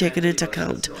parameter to be taken into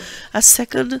account. A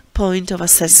second point of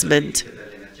assessment: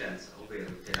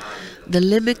 the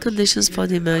limit conditions for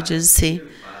the emergency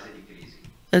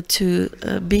to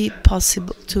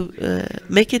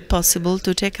make it possible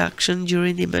to take action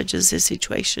during the emergency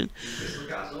situation.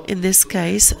 In this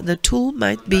case, the tool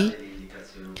might be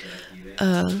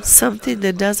something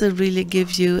that doesn't really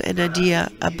give you an idea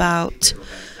about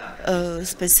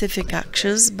specific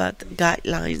actions, but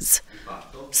guidelines,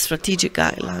 strategic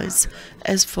guidelines.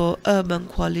 As for urban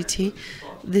quality,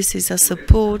 this is a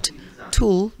support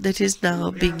tool that is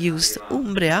now being used.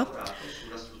 Umbria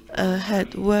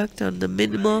had worked on the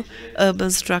minimal urban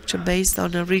structure based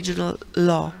on a regional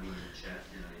law.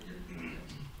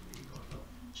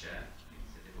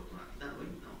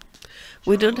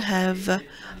 We don't have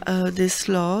this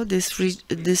law.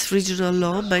 This regional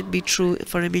law might be true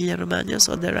for Emilia-Romagna,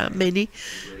 so there are many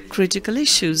critical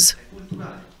issues.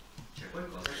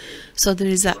 So there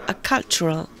is a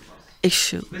cultural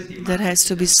issue that has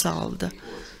to be solved.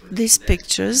 These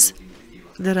pictures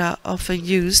that are often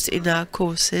used in our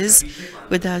courses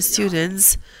with our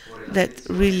students, that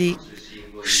really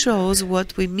shows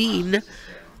what we mean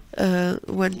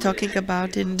when talking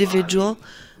about individual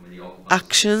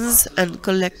actions and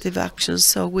collective actions.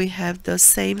 So we have the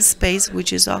same space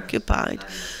which is occupied,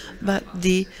 but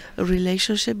the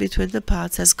relationship between the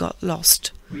parts has got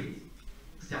lost.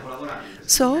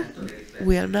 So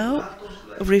we are now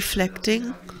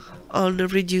reflecting on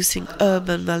reducing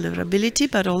urban vulnerability,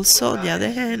 but also, on the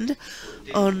other hand,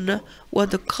 on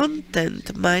what the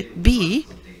content might be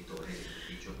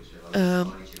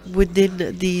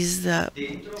within these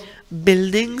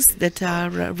buildings that are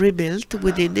rebuilt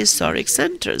within the historic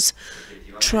centers,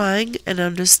 trying and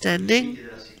understanding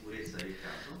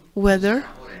whether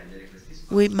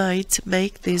we might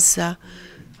make these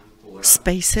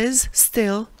spaces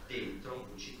still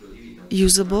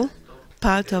usable,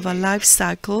 part of a life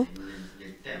cycle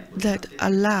that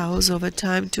allows over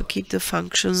time to keep the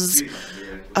functions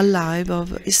alive of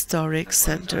historic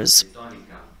centers.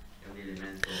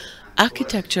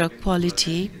 Architectural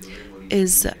quality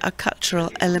is a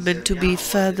cultural element to be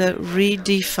further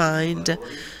redefined,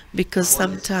 because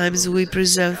sometimes we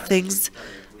preserve things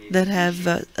that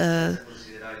have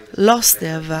lost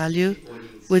their value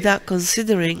without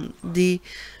considering the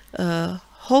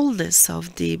wholeness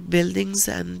of the buildings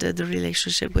and the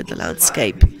relationship with the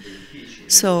landscape.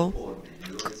 So,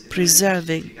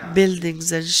 preserving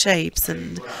buildings and shapes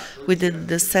and within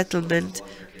the settlement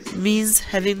means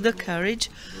having the courage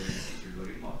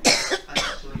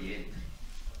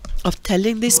of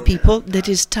telling these people that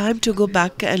it's time to go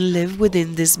back and live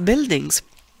within these buildings.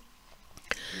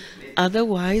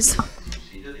 Otherwise,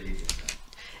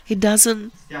 it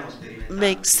doesn't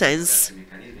make sense.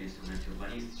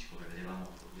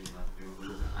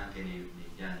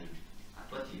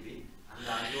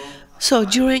 So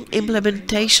during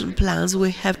implementation plans,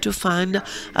 we have to find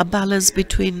a balance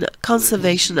between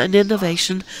conservation and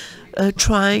innovation,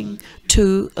 trying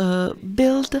to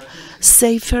build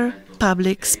safer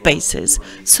public spaces.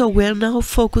 So we're now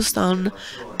focused on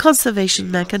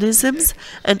conservation mechanisms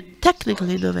and technical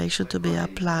innovation to be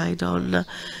applied on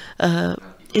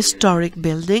historic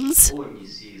buildings.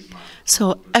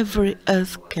 So every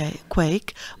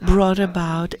earthquake brought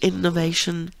about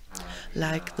innovation,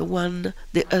 like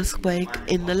the earthquake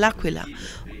in L'Aquila,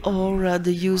 or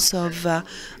the use of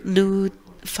new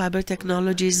fiber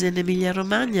technologies in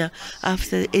Emilia-Romagna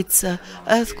after its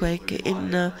earthquake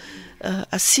in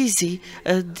Assisi.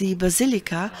 The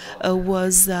basilica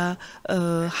was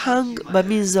hung by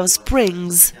means of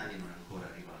springs.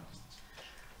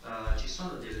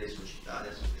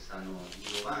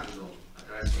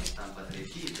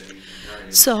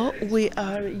 So we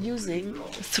are using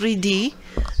 3D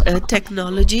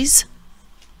technologies,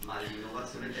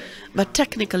 but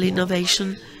technical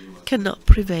innovation cannot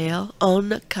prevail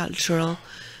on cultural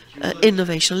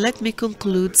innovation. Let me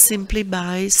conclude simply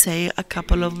by saying a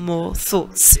couple of more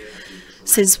thoughts.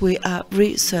 Since we are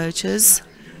researchers,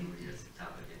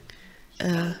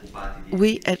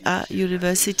 we at our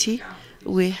university,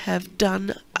 we have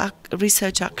done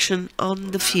research action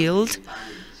on the field,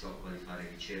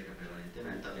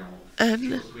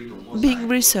 and being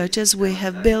researchers, we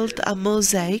have built a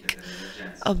mosaic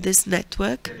of this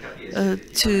network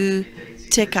to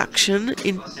take action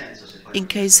in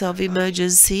case of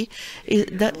emergency.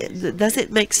 Does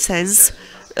it make sense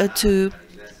to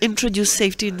introduce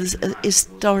safety in the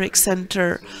historic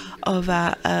center of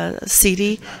a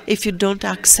city if you don't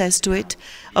have access to it?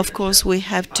 Of course, we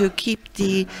have to keep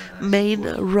the main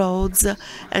roads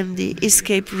and the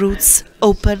escape routes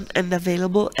open and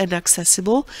available and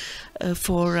accessible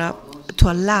to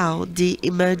allow the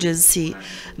emergency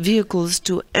vehicles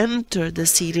to enter the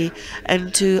city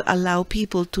and to allow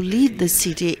people to leave the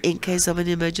city in case of an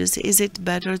emergency. Is it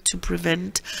better to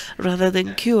prevent rather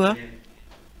than cure?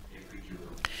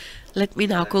 Let me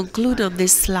now conclude on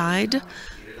this slide.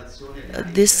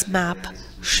 This map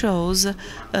shows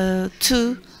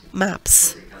two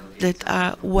maps that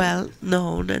are well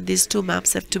known, and these two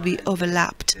maps have to be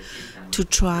overlapped to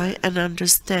try and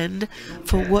understand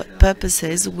for what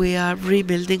purposes we are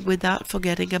rebuilding without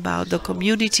forgetting about the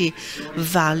community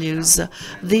values.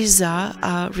 These are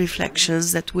our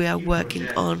reflections that we are working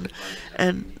on,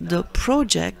 and the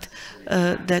project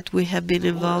that we have been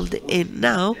involved in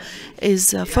now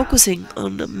is focusing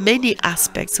on many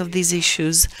aspects of these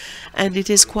issues, and it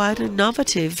is quite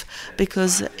innovative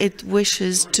because it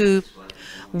wishes to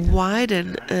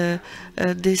widen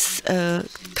this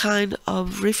kind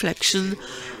of reflection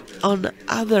on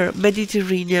other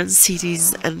Mediterranean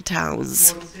cities and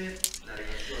towns.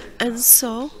 And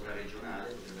so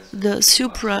the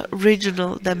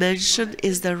supra-regional dimension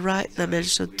is the right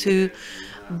dimension to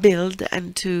build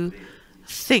and to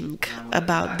think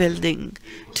about building,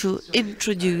 to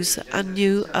introduce a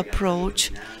new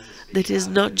approach that is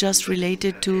not just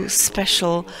related to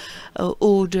special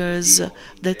orders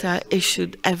that are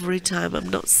issued every time. I'm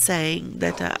not saying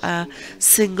that a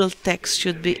single text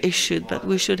should be issued, but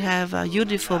we should have a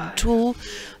uniform tool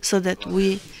so that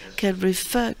we can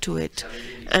refer to it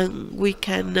and we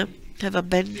can have a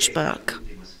benchmark.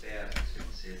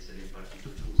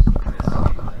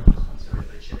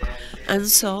 And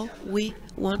so we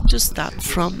want to start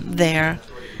from there.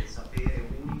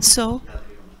 So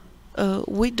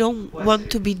we don't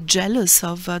want to be jealous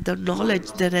of the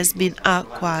knowledge that has been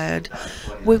acquired.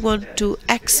 We want to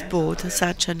export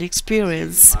such an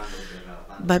experience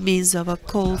by means of a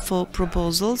call for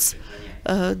proposals.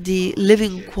 The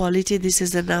living quality, this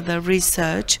is another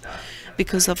research,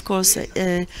 because of course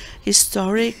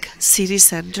historic city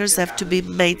centers have to be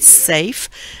made safe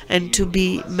and to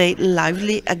be made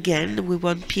lively again. We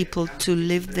want people to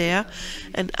live there,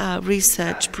 and our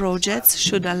research projects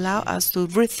should allow us to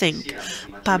rethink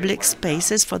public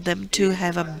spaces for them to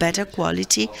have a better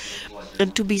quality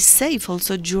and to be safe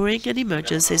also during an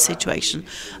emergency situation.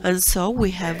 And so we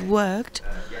have worked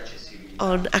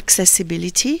on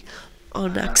accessibility,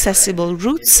 on accessible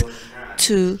routes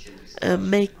to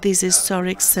make these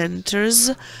historic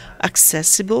centers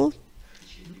accessible.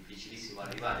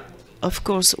 Of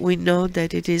course, we know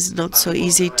that it is not so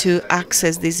easy to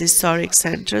access these historic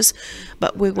centers,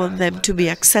 but we want them to be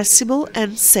accessible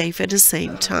and safe at the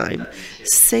same time.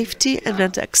 Safety and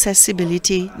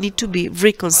accessibility need to be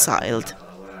reconciled.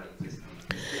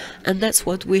 And that's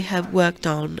what we have worked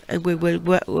on, and we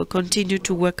will continue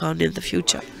to work on in the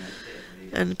future.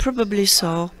 And probably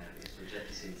so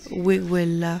we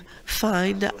will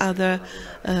find other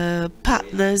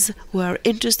partners who are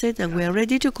interested, and we are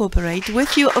ready to cooperate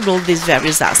with you on all these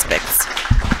various aspects.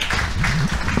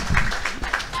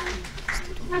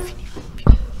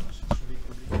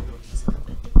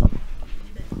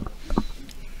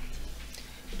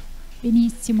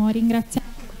 Benissimo, ringraziamo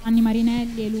Giovanni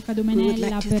Marinelli e Luca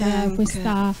Domenella per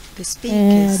questa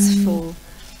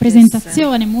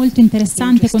presentazione molto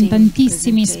interessante, con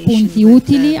tantissimi spunti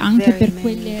utili anche per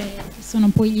quelle che sono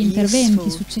poi gli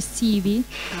interventi successivi.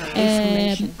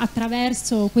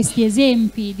 Attraverso questi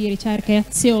esempi di ricerca e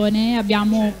azione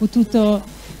abbiamo potuto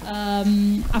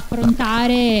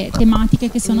affrontare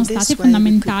tematiche che sono state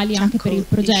fondamentali anche per il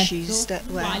progetto,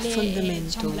 quale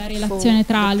la relazione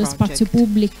tra lo spazio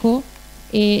pubblico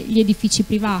e gli edifici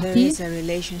privati.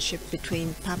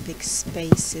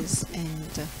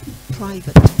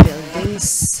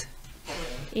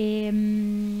 E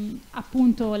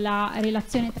appunto la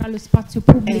relazione tra lo spazio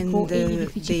pubblico e gli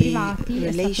edifici privati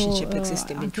è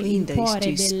stato anche il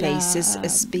cuore della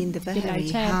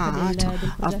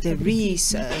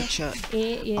ricerca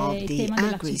e il tema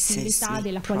dell'accessibilità,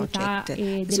 della qualità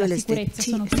e della sicurezza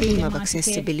sono tematiche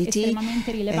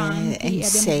estremamente rilevanti e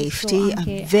abbiamo visto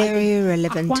anche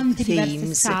a quante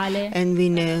diverse scale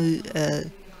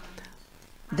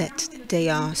that they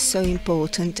are so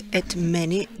important at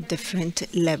many different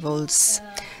levels.